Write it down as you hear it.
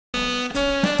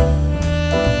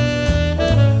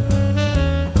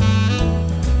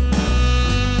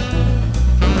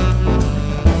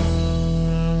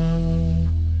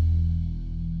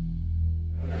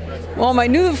Well, my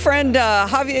new friend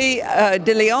Javier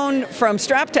De Leon from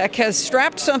StrapTech has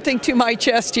strapped something to my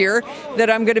chest here that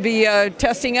I'm going to be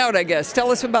testing out, I guess.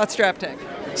 Tell us about StrapTech.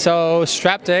 So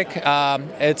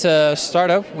StrapTech, it's a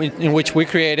startup in which we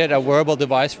created a wearable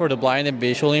device for the blind and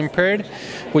visually impaired,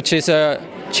 which is a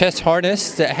chest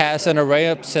harness that has an array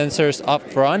of sensors up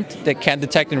front that can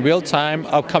detect in real time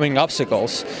upcoming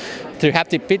obstacles. Through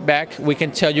haptic feedback, we can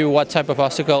tell you what type of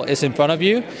obstacle is in front of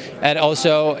you, and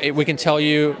also we can tell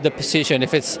you the position.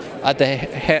 If it's at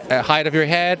the height of your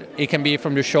head, it can be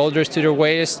from your shoulders to your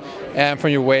waist, and from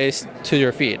your waist to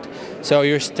your feet. So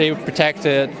you stay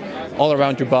protected all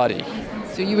around your body.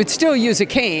 So you would still use a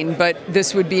cane, but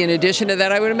this would be in addition to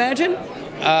that, I would imagine?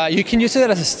 You can use it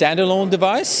as a standalone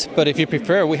device, but if you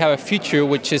prefer, we have a feature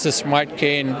which is a smart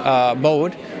cane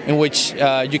mode, in which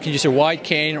you can use a wide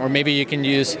cane, or maybe you can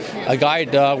use a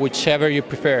guide dog, whichever you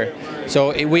prefer.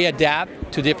 So we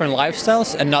adapt to different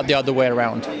lifestyles and not the other way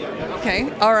around. Okay,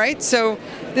 all right. So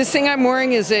this thing I'm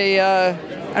wearing is a,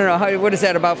 I don't know, what is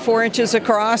that, about 4 inches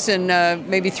across and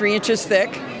maybe 3 inches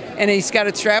thick. And he's got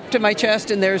it strapped to my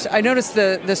chest, and I noticed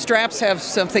the straps have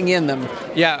something in them.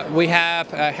 Yeah, we have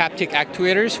haptic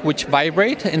actuators which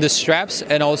vibrate in the straps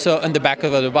and also in the back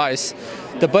of the device.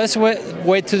 The best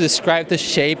way to describe the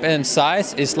shape and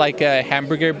size is like a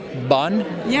hamburger bun.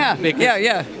 Yeah,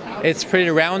 yeah. It's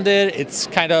pretty rounded, it's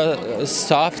kind of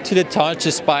soft to the touch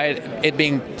despite it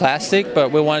being plastic,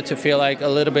 but we want it to feel like a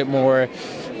little bit more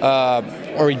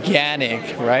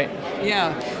organic, right?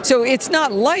 Yeah, so it's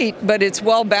not light, but it's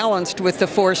well balanced with the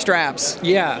 4 straps.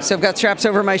 Yeah. So I've got straps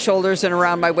over my shoulders and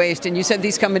around my waist, and you said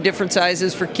these come in different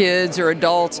sizes for kids or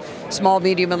adults, small,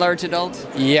 medium, and large adults?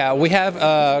 Yeah, we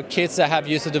have kids that have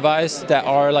used the device that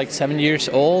are like 7 years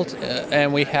old,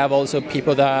 and we have also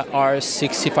people that are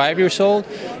 65 years old.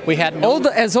 We had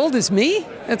as old as me?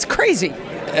 That's crazy.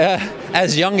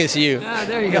 As young as you. Ah,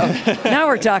 there you go. Now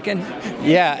we're talking.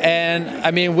 Yeah, and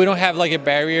I mean, we don't have like a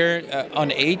barrier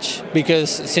on age, because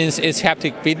since it's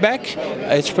haptic feedback,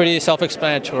 it's pretty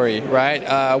self-explanatory,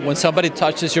 right? When somebody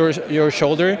touches your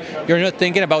shoulder, you're not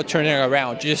thinking about turning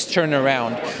around, you just turn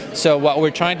around. So what we're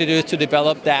trying to do is to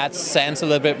develop that sense a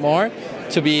little bit more,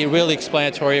 to be really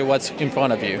explanatory what's in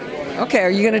front of you. Okay,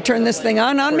 are you going to turn this thing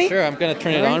on me? Sure, I'm going to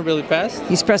turn it on really fast.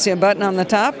 He's pressing a button on the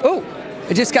top. Oh!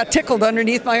 It just got tickled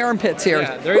underneath my armpits here.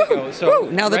 Yeah, there you go. So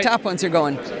now the top ones are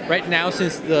going. Right now,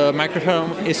 since the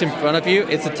microphone is in front of you,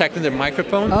 it's detecting the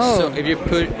microphone. Oh. So if you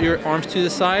put your arms to the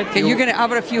side... Okay, how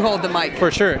about if you hold the mic?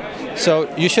 For sure.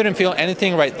 So you shouldn't feel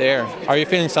anything right there. Are you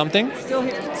feeling something?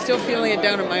 Still feeling it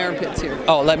down in my armpits here.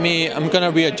 Oh, I'm going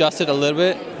to readjust it a little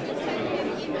bit.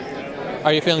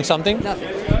 Are you feeling something? Nothing.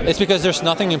 It's because there's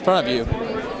nothing in front of you.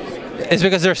 It's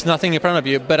because there's nothing in front of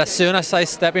you, but as soon as I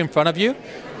step in front of you,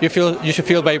 you should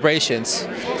feel vibrations.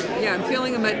 Yeah, I'm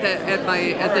feeling them at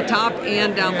the top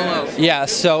and down below. Yeah,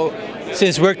 so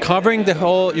since we're covering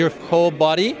your whole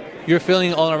body, you're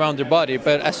feeling all around your body,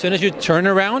 but as soon as you turn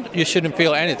around, you shouldn't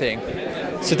feel anything.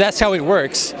 So that's how it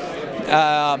works.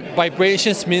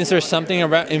 Vibrations means there's something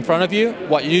in front of you.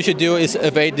 What you should do is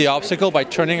evade the obstacle by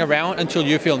turning around until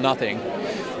you feel nothing.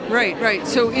 Right.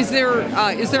 So is there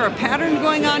a pattern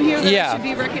going on here that I should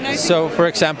be recognizing? So for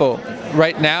example,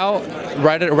 right now,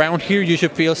 right around here, you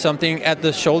should feel something at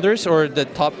the shoulders or the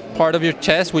top part of your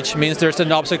chest, which means there's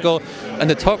an obstacle on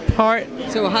the top part.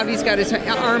 So Javi's got his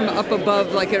arm up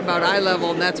above, like at about eye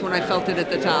level, and that's when I felt it at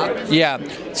the top. Yeah,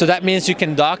 so that means you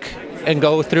can duck and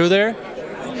go through there.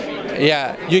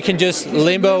 Yeah, you can just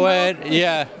limbo it.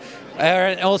 Yeah.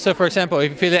 And also, for example,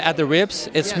 if you feel it at the ribs,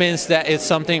 it means that it's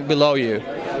something below you,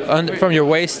 from your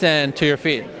waist and to your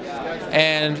feet.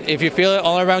 And if you feel it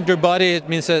all around your body, it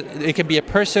means that it can be a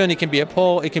person, it can be a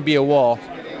pole, it can be a wall.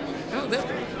 Oh,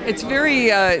 it's very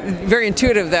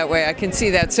intuitive that way. I can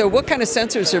see that. So what kind of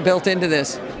sensors are built into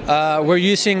this? We're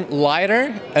using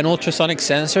LiDAR and ultrasonic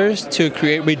sensors to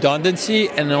create redundancy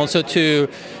and also to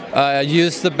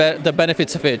use the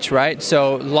benefits of it, right?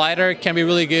 So LiDAR can be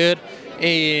really good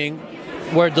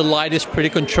where the light is pretty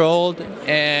controlled,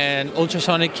 and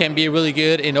ultrasonic can be really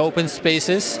good in open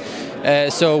spaces.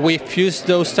 So we fuse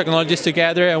those technologies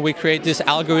together and we create these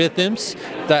algorithms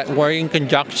that work in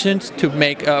conjunction to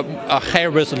make a higher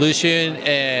resolution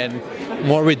and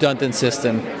more redundant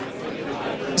system.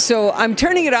 So I'm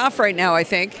turning it off right now, I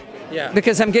think. Yeah.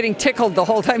 Because I'm getting tickled the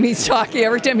whole time he's talking.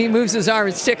 Every time he moves his arm,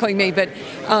 it's tickling me. But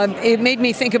it made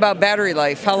me think about battery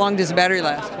life. How long does the battery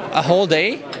last? A whole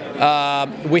day.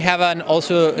 We have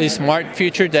also a smart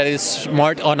feature that is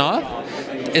smart on off.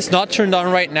 It's not turned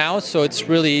on right now, so it's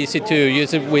really easy to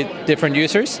use it with different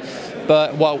users.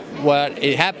 But what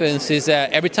it happens is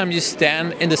that every time you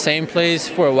stand in the same place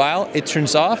for a while, it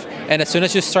turns off, and as soon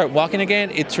as you start walking again,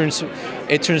 it turns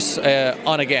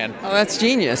on again. Oh, that's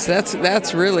genius.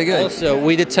 That's really good. Also,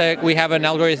 we have an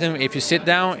algorithm. If you sit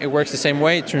down, it works the same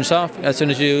way. It turns off as soon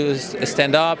as you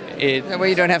stand up. That way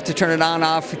you don't have to turn it on,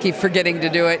 off, keep forgetting to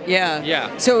do it. Yeah.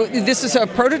 Yeah. So this is a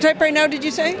prototype right now, did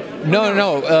you say?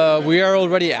 No. We are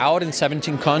already out in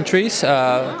 17 countries.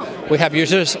 We have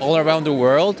users all around the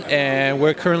world, and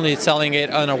we're currently selling it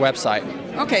on our website.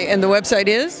 Okay, and the website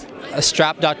is?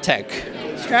 Strap.tech.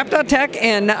 Strap.tech,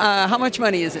 and how much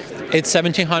money is it? It's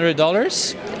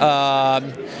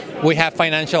 $1,700. We have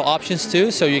financial options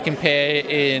too, so you can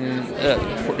pay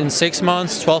in 6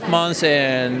 months, 12 months,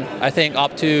 and I think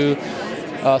up to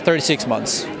 36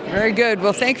 months. Very good.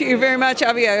 Well, thank you very much,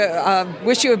 Javier. I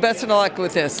wish you the best of luck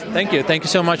with this. Thank you. Thank you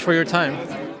so much for your time.